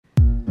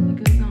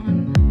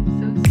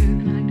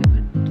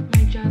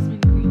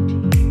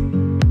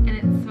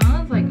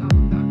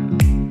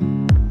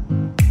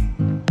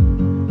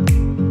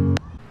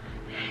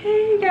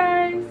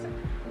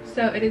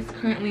it is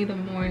currently the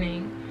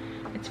morning.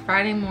 It's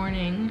Friday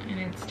morning and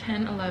it's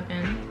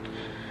 10:11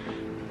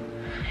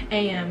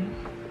 a.m.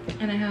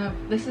 and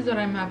this is what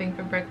I'm having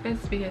for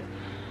breakfast because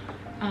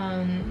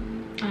I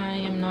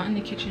am not in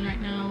the kitchen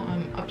right now.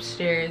 I'm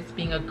upstairs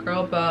being a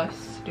girl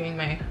boss doing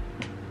my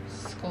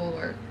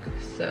schoolwork.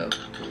 So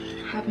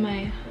I have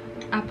my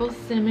apple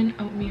cinnamon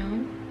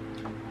oatmeal.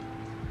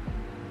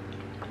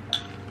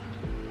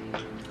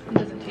 It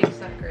doesn't taste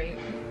that great.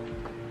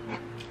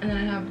 And then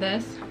I have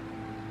this.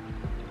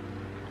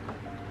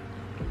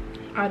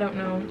 I don't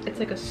know, it's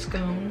like a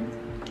scone,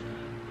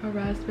 a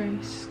raspberry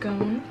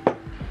scone.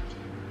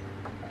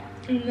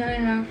 And then I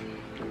have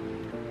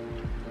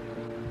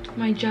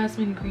my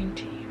jasmine green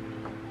tea,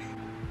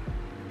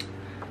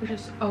 which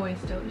is always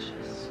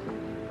delicious.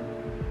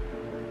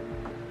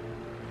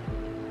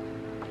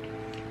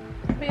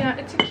 But yeah,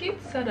 it's a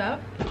cute setup.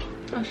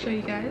 I'll show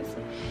you guys.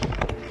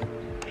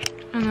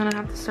 And then I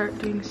have to start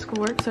doing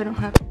schoolwork, so I don't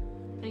have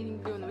anything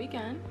to do on the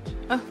weekend.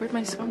 Oh, where'd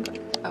my scone go?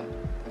 Oh,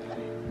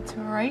 it's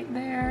right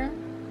there.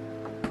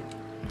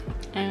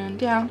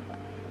 And yeah,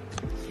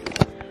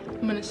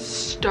 I'm gonna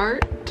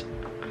start.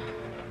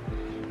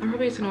 I'm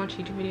probably just gonna watch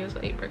YouTube videos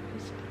while I eat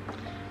breakfast,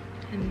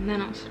 and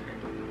then I'll start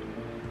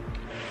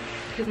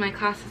because my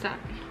class is at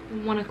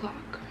 1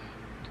 o'clock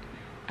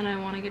and I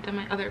want to get done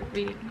my other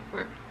reading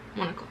for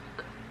 1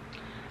 o'clock.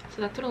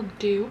 So that's what I'll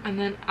do, and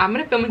then I'm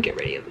gonna film and get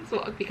ready of this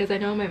vlog because I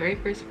know my very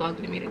first vlog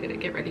that I made, I did a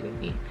get ready with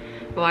me.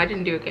 Well, I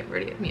didn't do a get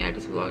ready with me, I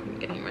just vlogged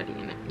getting ready,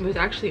 and it was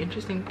actually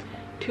interesting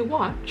to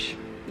watch.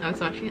 I was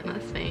watching it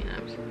last night and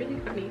it was really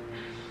funny.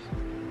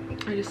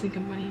 I just think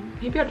I'm funny.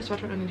 Maybe I'll just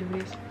watch it on YouTube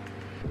videos.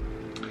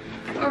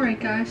 Alright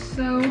guys,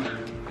 so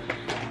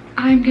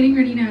I'm getting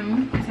ready now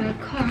because I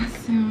have class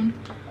soon.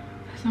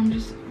 So I'm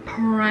just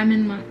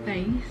priming my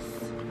face.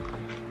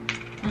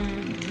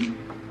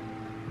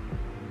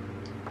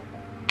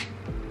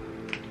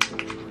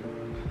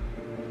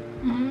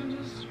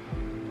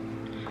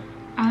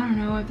 I don't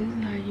know if this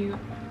is how you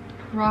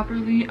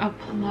properly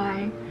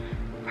apply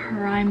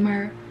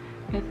primer,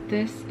 but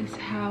this is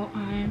how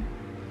I'm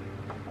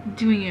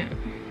doing it.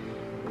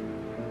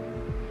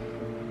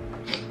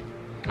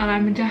 And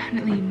I'm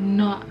definitely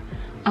not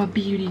a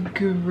beauty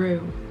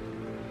guru,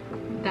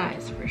 that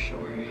is for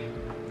sure.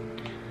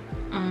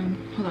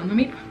 Hold on,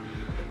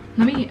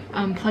 let me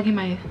plug in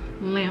my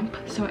lamp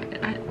so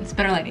it's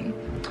better lighting.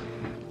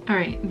 All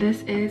right,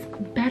 this is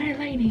better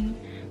lighting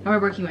that we're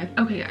working with.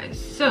 Okay guys,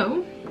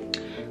 so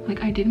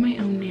like I did my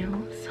own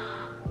nails,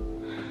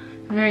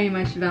 very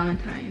much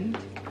Valentine's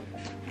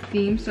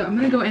theme. So I'm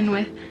gonna go in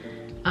with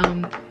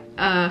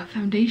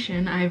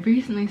foundation. I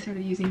recently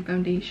started using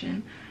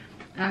foundation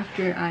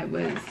after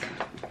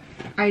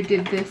I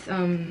did this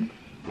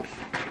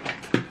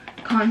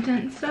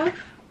content stuff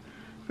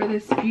for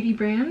this beauty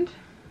brand,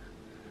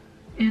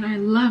 and I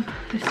love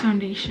this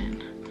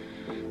foundation.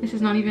 This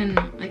is not even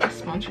like a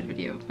sponsored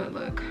video, but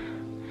look.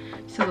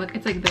 So look,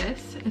 it's like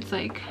this.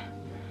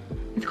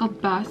 It's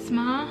called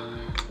Basma,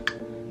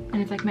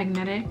 and it's like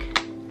magnetic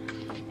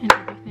and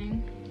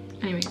everything.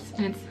 Anyways,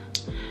 and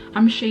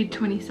I'm shade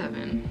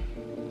 027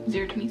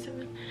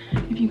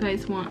 if you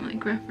guys want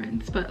like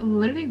reference, but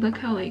literally look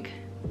how like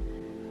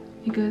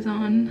it goes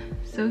on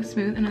so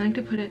smooth. And I like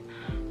to put it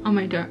on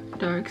my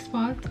dark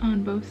spots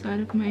on both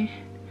sides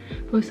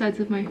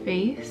of my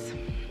face,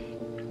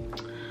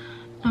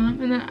 and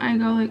then I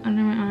go like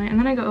under my eye, and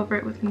then I go over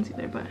it with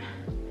concealer,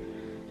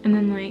 and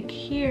then like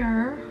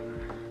here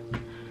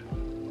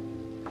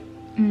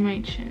in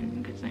my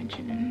chin, because my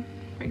chin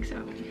breaks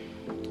out.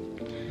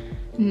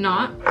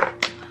 Not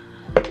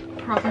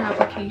proper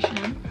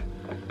application,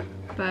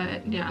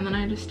 but yeah. And then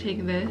I just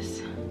take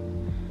this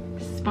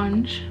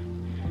sponge,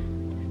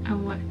 a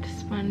wet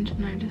sponge,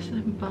 and I just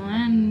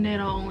blend it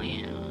all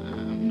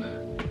in,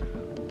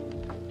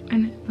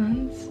 and it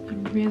blends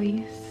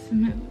really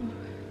smooth.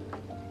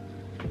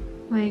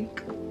 Like,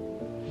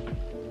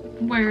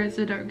 where is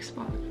the dark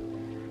spot?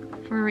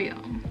 For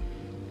real.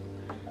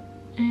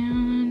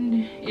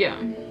 And yeah,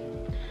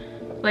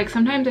 like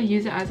sometimes I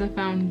use it as a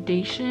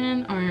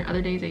foundation, or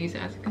other days I use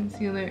it as a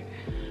concealer,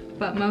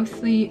 but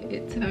mostly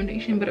it's a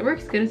foundation, but it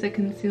works good as a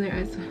concealer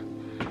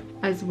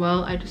as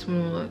well. I just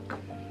want to look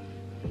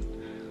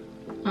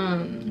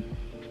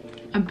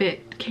a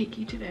bit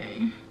cakey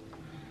today,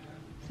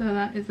 so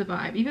that is the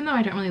vibe, even though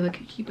I don't really look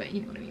cakey, but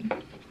you know what I mean.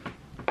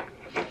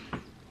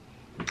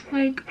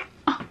 Like,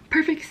 oh,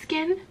 perfect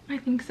skin, I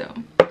think so.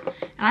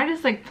 And I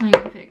just like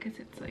playing with it because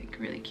it's like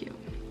really cute.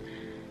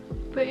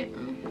 But yeah,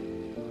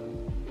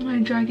 I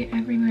drag it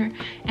everywhere,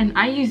 and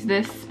I use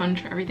this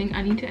sponge for everything.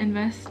 I need to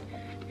invest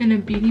in a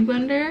beauty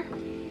blender,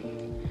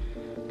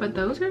 but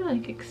those are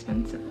like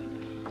expensive.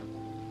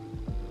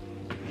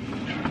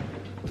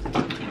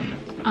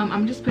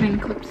 I'm just putting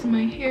clips in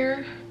my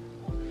hair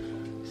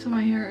so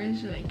my hair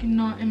is like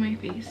not in my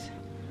face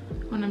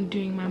when I'm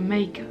doing my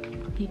makeup,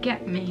 you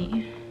get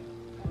me?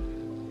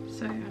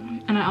 So yeah.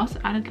 And I also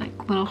added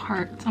like little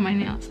hearts on my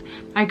nails.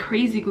 I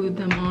crazy glued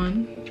them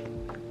on.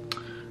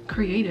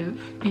 Creative,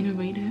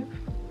 innovative,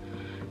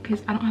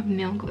 because I don't have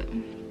nail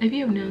glue. If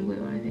you have nail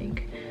glue, I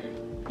think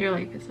your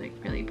life is like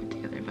really put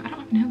together. But I don't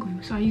have nail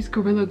glue, so I used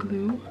Gorilla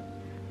Glue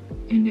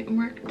and it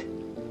worked.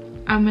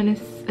 I'm gonna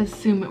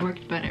assume it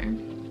worked better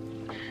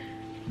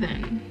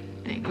than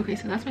thing. Okay,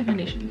 so that's my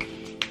foundation.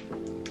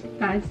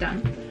 That is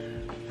done.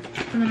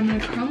 And then I'm gonna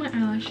curl my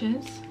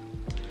eyelashes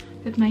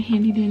with my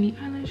handy dandy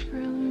eyelash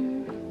curler.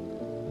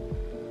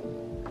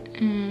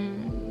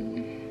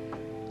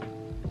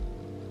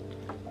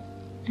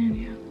 And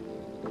yeah.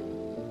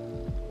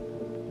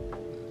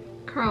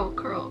 Curl,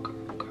 curl,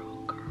 curl,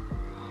 curl,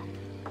 curl.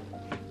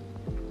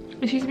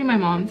 This used to be my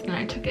mom's and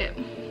I took it.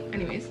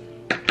 Anyways.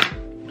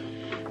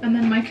 And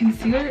then my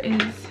concealer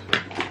is,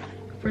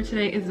 for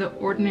today, is the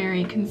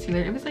Ordinary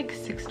concealer. It was like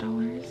 $6,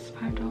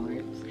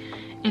 $5.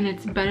 And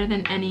it's better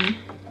than any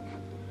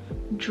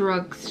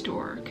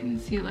drugstore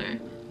concealer.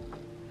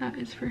 That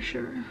is for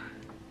sure.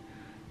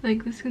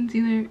 Like, this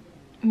concealer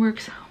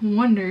works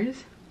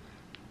wonders.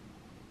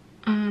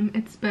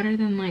 It's better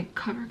than like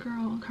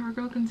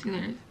CoverGirl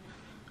concealers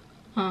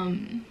are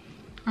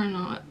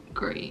not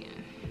great.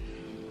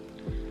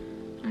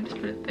 I just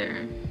put it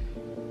there.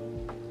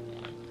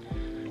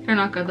 They're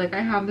not good. Like,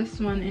 I have this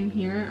one in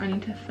here. I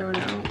need to throw it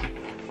out.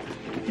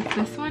 It's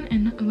this one,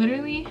 and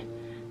literally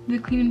the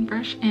Clean and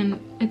Fresh, and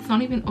it's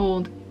not even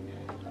old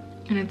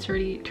and it's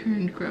already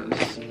turned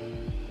gross.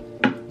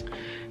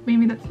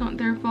 Maybe that's not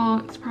their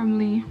fault. It's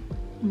probably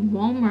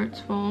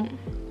Walmart's fault.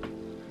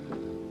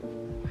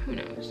 Who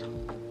knows?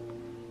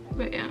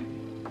 But yeah.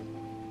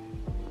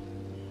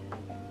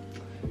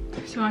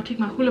 So I take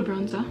my Hoola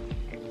bronzer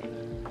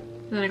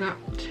that I got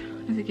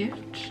as a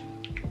gift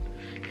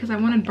because I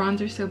wanted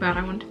bronzer so bad.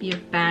 I wanted to be a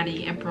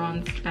baddie, a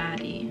bronze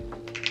baddie,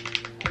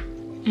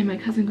 and my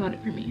cousin got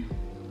it for me.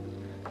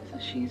 So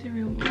she's a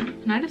real one,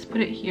 and I just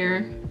put it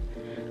here.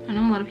 I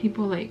know a lot of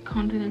people like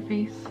contour their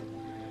face.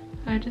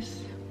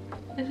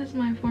 This is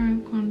my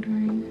form of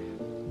contouring,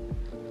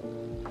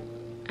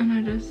 and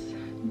I just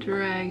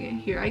drag it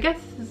here. I guess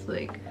this is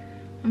like,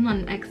 I'm not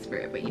an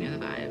expert, but you know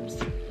the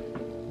vibes.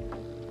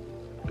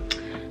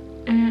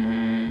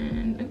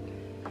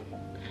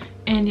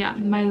 And yeah,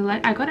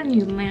 I got a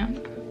new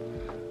lamp.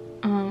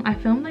 I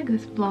filmed like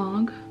this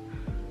vlog,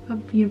 a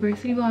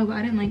university vlog, but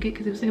I didn't like it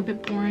because it was like a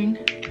bit boring,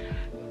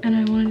 and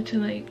I wanted to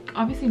like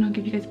obviously not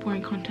give you guys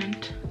boring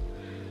content,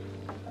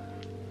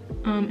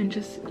 and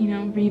just, you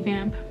know,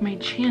 revamp my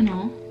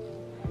channel.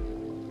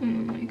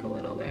 Like a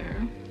little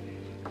there,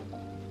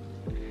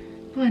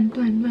 blend,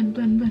 blend, blend,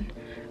 blend, blend,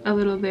 a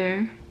little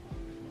there,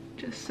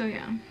 just so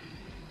yeah.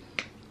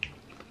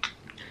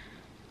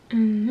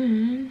 And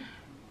then,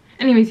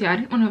 anyways, yeah, I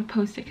didn't want to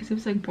post it because it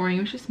was like boring.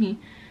 It was just me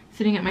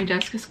sitting at my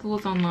desk because school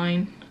is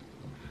online.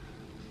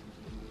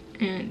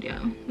 And yeah,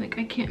 like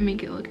I can't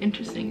make it look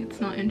interesting. It's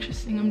not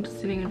interesting. I'm just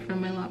sitting in front of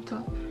my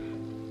laptop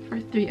for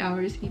 3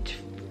 hours each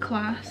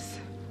class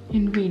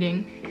and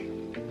reading.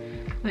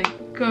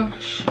 Like,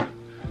 gosh,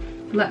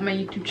 let my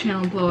YouTube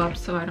channel blow up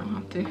so I don't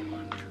have to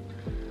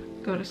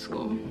go to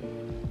school.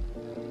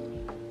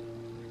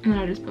 And then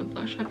I just put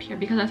blush up here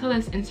because I saw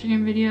this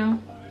Instagram video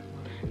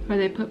where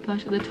they put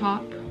blush at the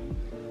top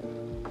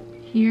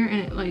here and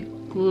it like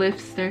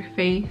lifts their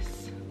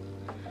face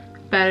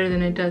better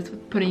than it does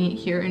with putting it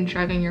here and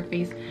dragging your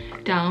face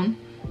down.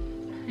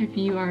 If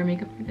you are a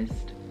makeup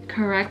artist,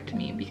 correct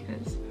me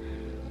because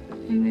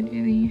I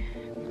literally,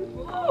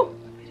 oh,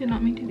 I did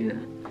not mean to do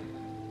that.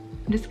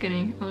 I'm just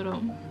getting a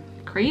little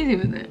crazy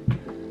with it.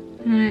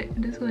 And I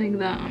just go like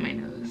that on my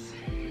nose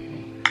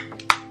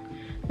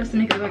just to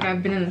make it look like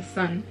I've been in the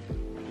sun.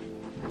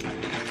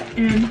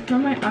 And for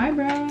my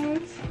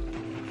eyebrows,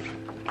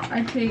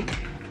 I take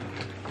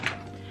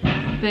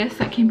this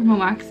that came from a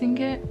waxing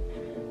kit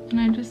and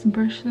I just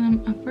brush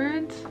them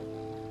upwards.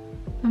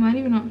 I might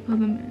even not fill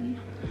them in.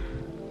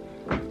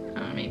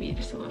 Maybe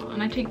just a little.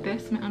 And I take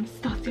this, my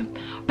Anastasia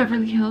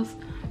Beverly Hills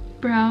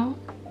brow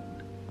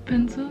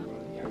pencil,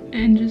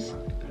 and just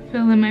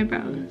fill in my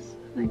brows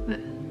like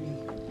this.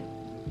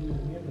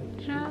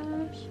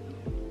 Just,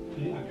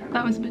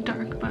 that was a bit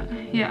dark, but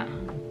yeah.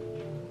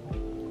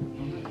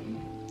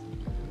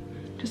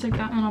 Just like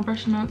that, and I'll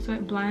brush them out so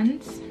it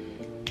blends.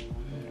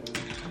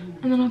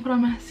 And then I'll put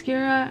on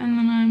mascara, and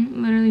then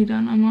I'm literally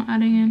done. I'm not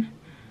adding in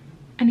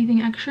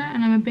anything extra,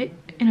 and I'm a bit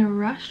in a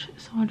rush,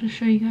 so I'll just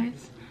show you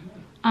guys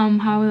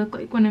how I look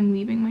like when I'm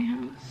leaving my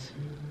house.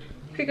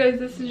 Okay guys,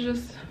 this is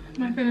just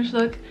my finished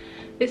look.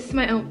 This is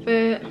my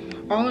outfit.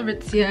 All of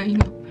it's, yeah, you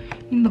know,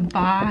 in the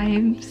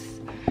vibes.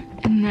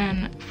 And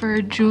then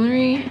for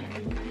jewelry,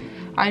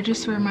 I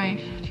just wear my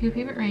 2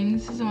 favorite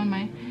rings. This is the one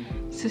my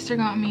sister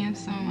got me and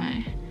some of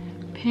my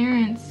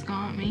parents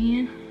got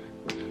me.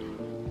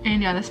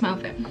 And yeah, that's my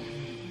outfit.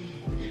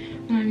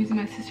 And I'm using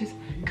my sister's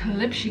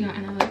clip she got,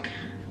 and I look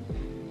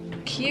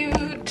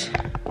cute.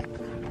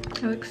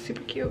 I look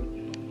super cute.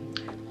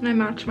 And I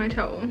match my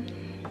towel.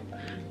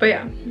 But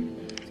yeah.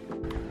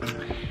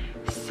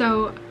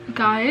 So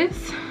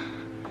guys,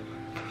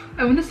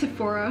 I went to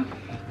Sephora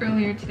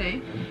earlier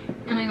today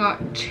and I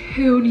got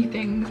 2 new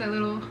things, a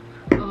little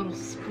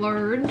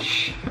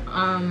splurge.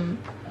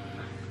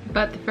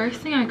 But the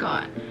first thing I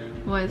got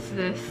was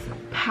this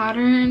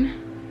pattern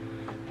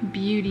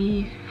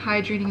Beauty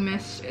hydrating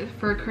mist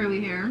for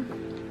curly hair.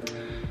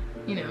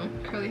 You know,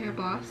 curly hair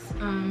gloss.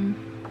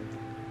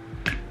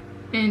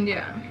 And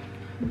yeah,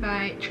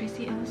 by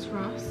Tracy Ellis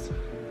Ross.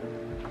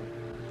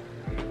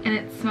 And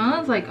it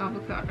smells like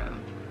avocado,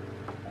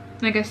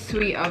 like a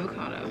sweet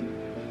avocado,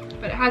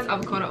 but it has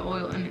avocado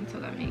oil in it, so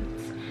that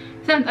makes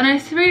sense. And I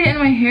sprayed it in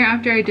my hair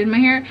after I did my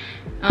hair,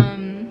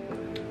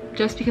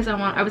 just because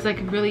I was like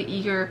really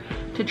eager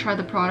to try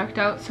the product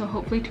out, so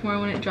hopefully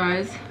tomorrow when it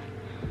dries,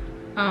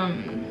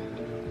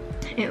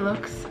 it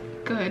looks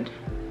good.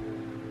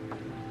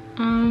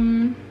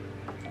 And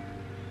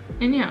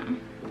yeah,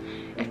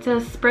 it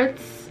says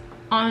spritz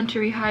on to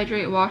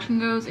rehydrate, wash and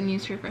goes, and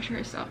use to refresh your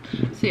hairstyle.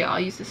 So yeah, I'll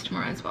use this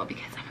tomorrow as well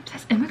because I'm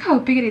obsessed. And look how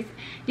big it is,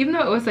 even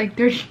though it was like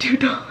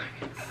 $32.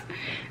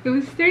 It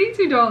was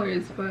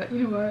 $32, but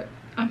you know what?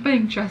 I'm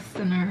putting trust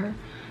in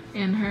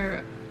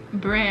her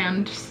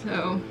brand,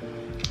 so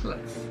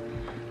let's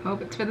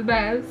hope it's for the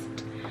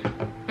best.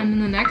 And then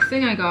the next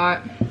thing I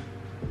got,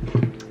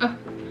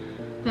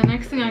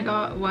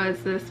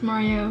 was this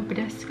Mario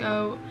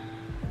Badescu,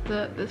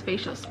 the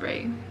facial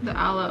spray, the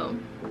aloe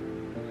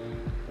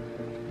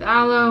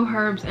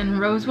herbs and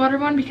rosewater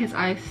one, because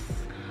I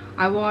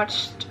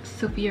watched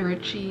Sophia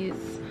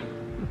Richie's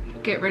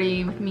Get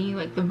Ready With Me,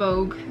 like the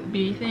Vogue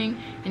beauty thing,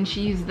 and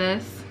she used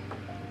this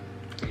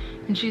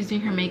and she was doing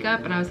her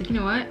makeup, and I was like, you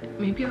know what,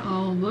 maybe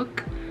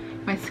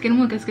my skin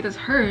will look as good as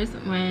hers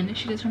when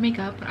she does her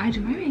makeup, but I do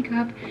my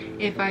makeup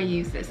if I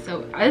use this.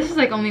 So this is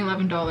like only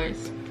 $11,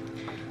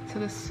 so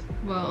this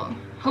will,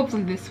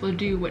 hopefully this will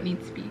do what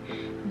needs to be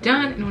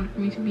done in order for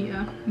me to be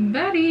a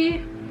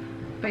baddie.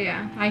 But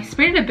yeah, I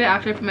sprayed it a bit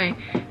after I put my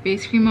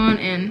face cream on,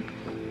 and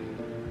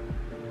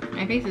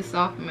my face is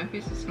soft, and my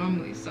face is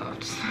normally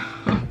soft, so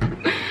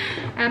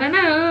I don't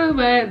know,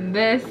 but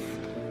this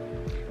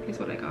is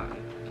what I got.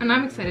 And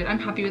I'm excited. I'm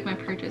happy with my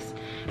purchases,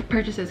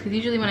 because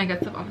usually when I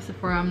get stuff off of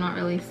Sephora, I'm not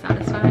really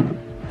satisfied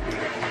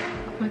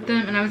with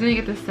them. And I was gonna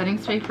get the setting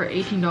spray for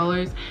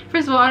 $18.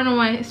 First of all, I don't know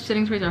why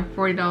setting sprays are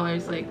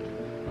 $40, like,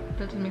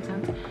 that doesn't make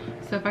sense.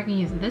 So if I can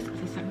use this as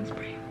a setting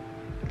spray,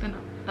 then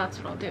that's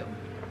what I'll do.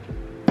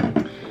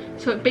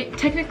 So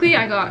technically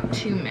I got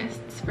 2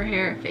 mists for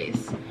hair and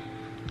face,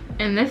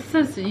 and this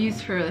says to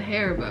use for the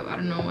hair, but I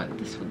don't know what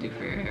this will do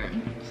for your hair.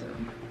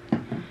 So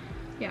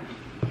yeah,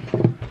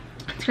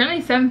 it's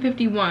currently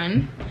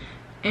 7:51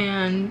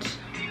 and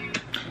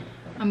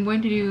I'm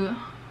going to do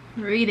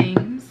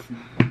readings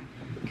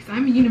because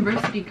I'm a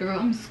university girl,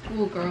 I'm a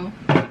school girl,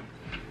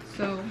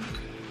 so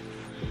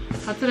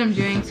that's what I'm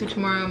doing. So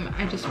tomorrow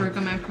I just work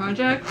on my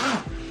project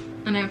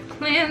and I have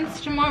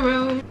plans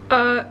tomorrow.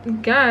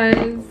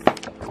 Guys,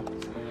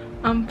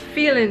 I'm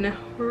feeling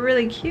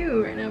really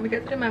cute right now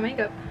because I did my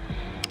makeup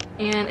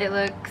and it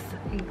looks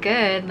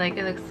good. Like,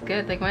 it looks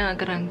good. Like, might not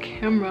good on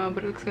camera,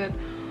 but it looks good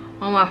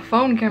on my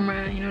phone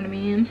camera, you know what I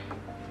mean?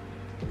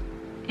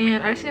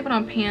 And I just need to put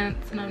on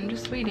pants, and I'm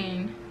just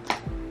waiting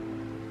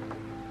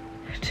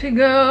to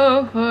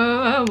go for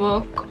a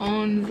walk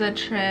on the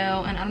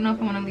trail. And I don't know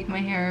if I want to leave my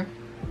hair.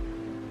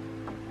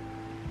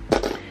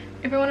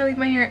 If I want to leave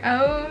my hair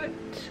out,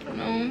 I don't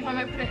know. I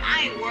might put it.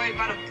 I ain't worried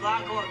about a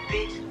block or a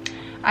bitch.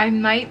 I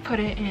might put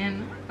it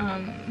in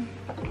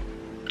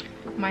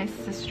my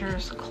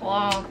sister's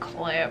claw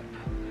clip.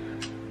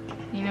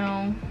 You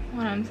know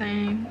what I'm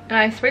saying? And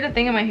I sprayed a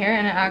thing in my hair,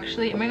 and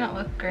it might not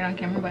look great on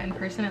camera, but in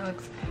person it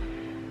looks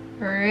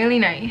really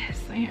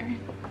nice, my hair.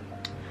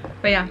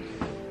 But yeah.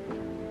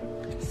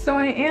 So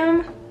I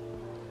am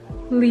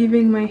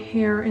leaving my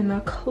hair in the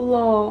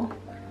claw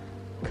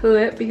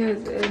clip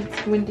because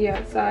it's windy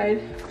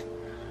outside.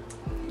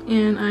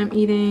 And I'm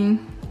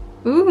eating,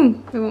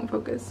 ooh, it won't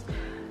focus,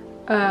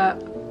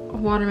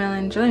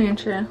 watermelon jelly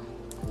rancher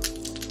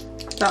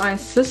that my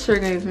sister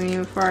gave me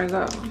before I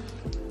go.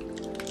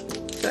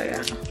 So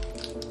yeah.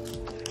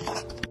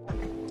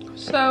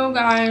 So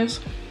guys,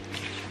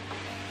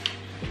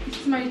 this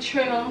is my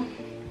trail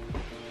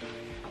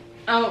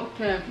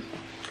outfit.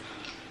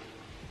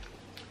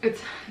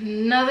 It's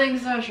nothing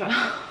special.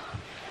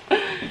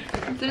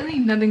 It's literally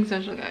nothing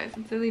special, guys.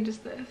 It's literally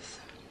just this.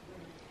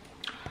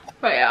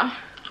 But yeah,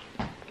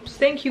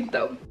 staying cute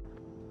though.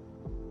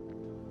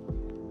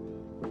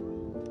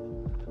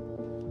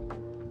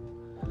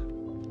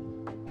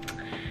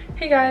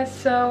 Hey guys,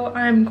 so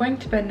I'm going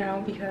to bed now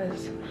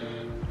because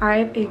I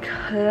have a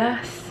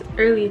class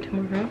early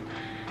tomorrow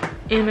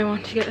and I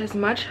want to get as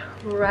much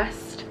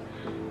rest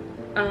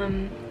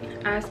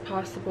as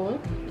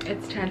possible.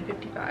 It's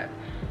 10:55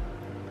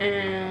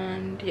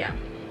 and yeah,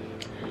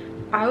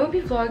 I will be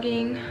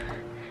vlogging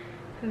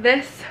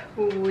this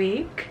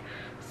week,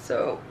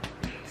 so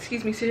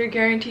excuse me, so you're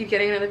guaranteed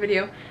getting another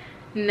video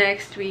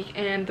next week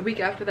and the week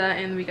after that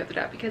and the week after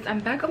that, because I'm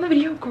back on the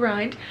video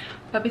grind.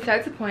 But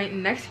besides the point,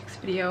 next week's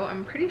video,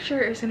 I'm pretty sure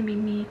it's gonna be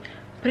me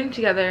putting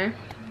together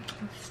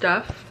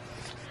stuff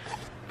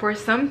for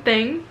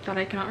something that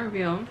I cannot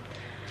reveal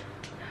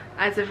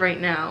as of right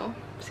now.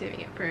 I'm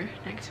saving it for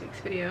next week's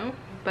video,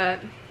 but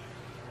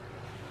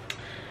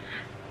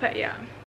yeah.